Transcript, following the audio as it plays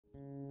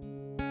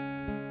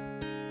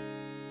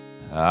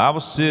I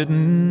was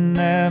sitting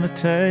at a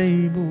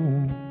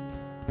table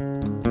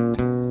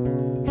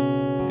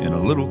in a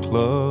little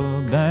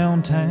club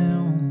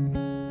downtown,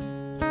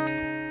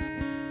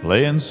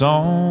 playing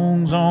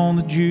songs on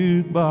the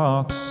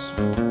jukebox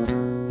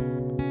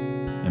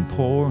and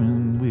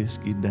pouring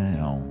whiskey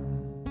down.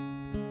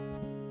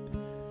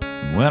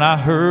 When I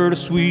heard a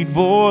sweet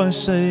voice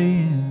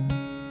saying,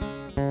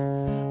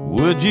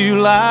 "Would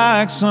you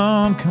like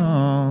some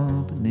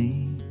company?"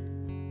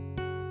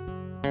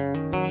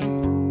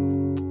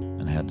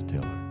 And I had to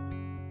tell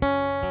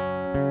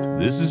her,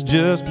 this is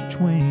just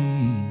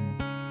between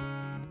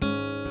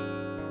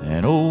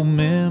an old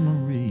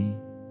memory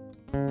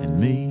and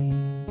me.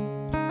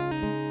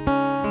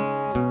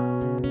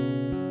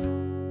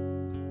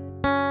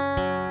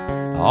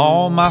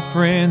 All my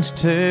friends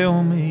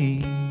tell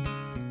me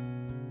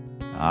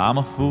I'm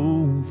a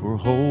fool for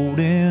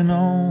holding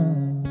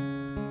on,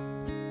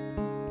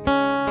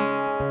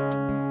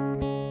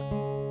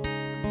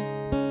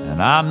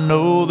 and I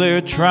know they're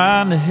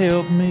trying to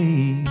help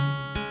me,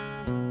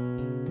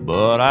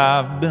 but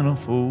I've been a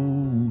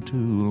fool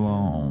too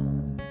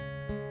long.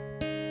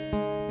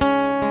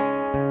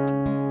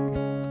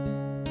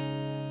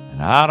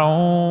 And I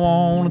don't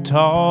want to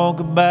talk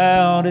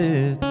about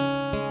it,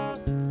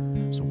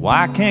 so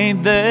why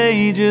can't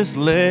they just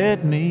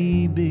let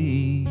me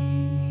be?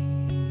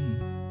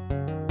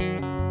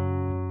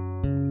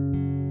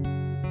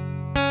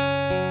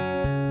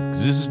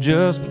 'Cause this is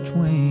just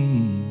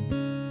between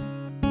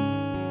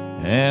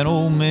an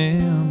old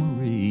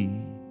memory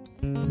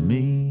and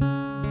me.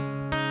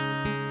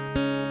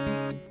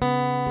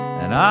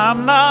 And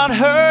I'm not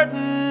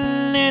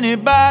hurting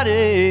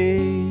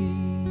anybody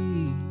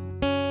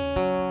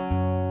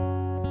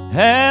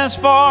as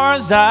far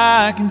as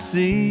I can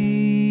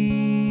see.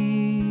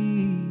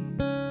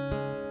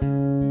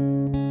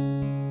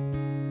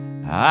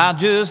 I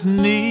just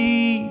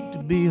need to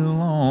be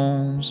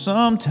alone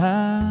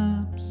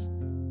sometimes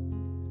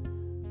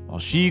while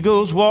she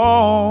goes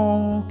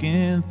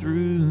walking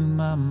through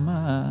my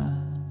mind.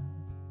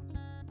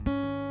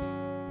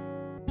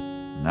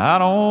 And I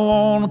don't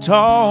want to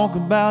talk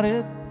about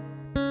it,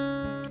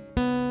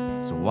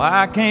 so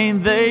why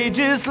can't they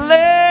just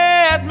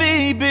let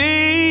me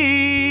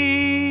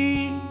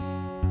be?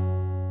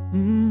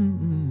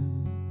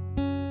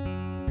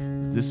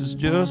 'Cause this is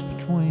just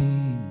between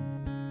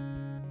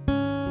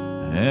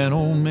an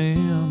old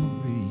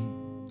memory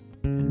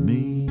and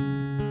me.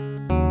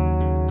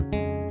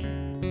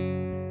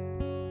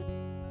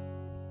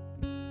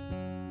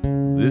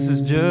 This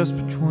is just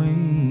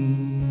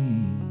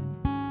between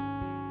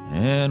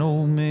an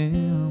old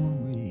memory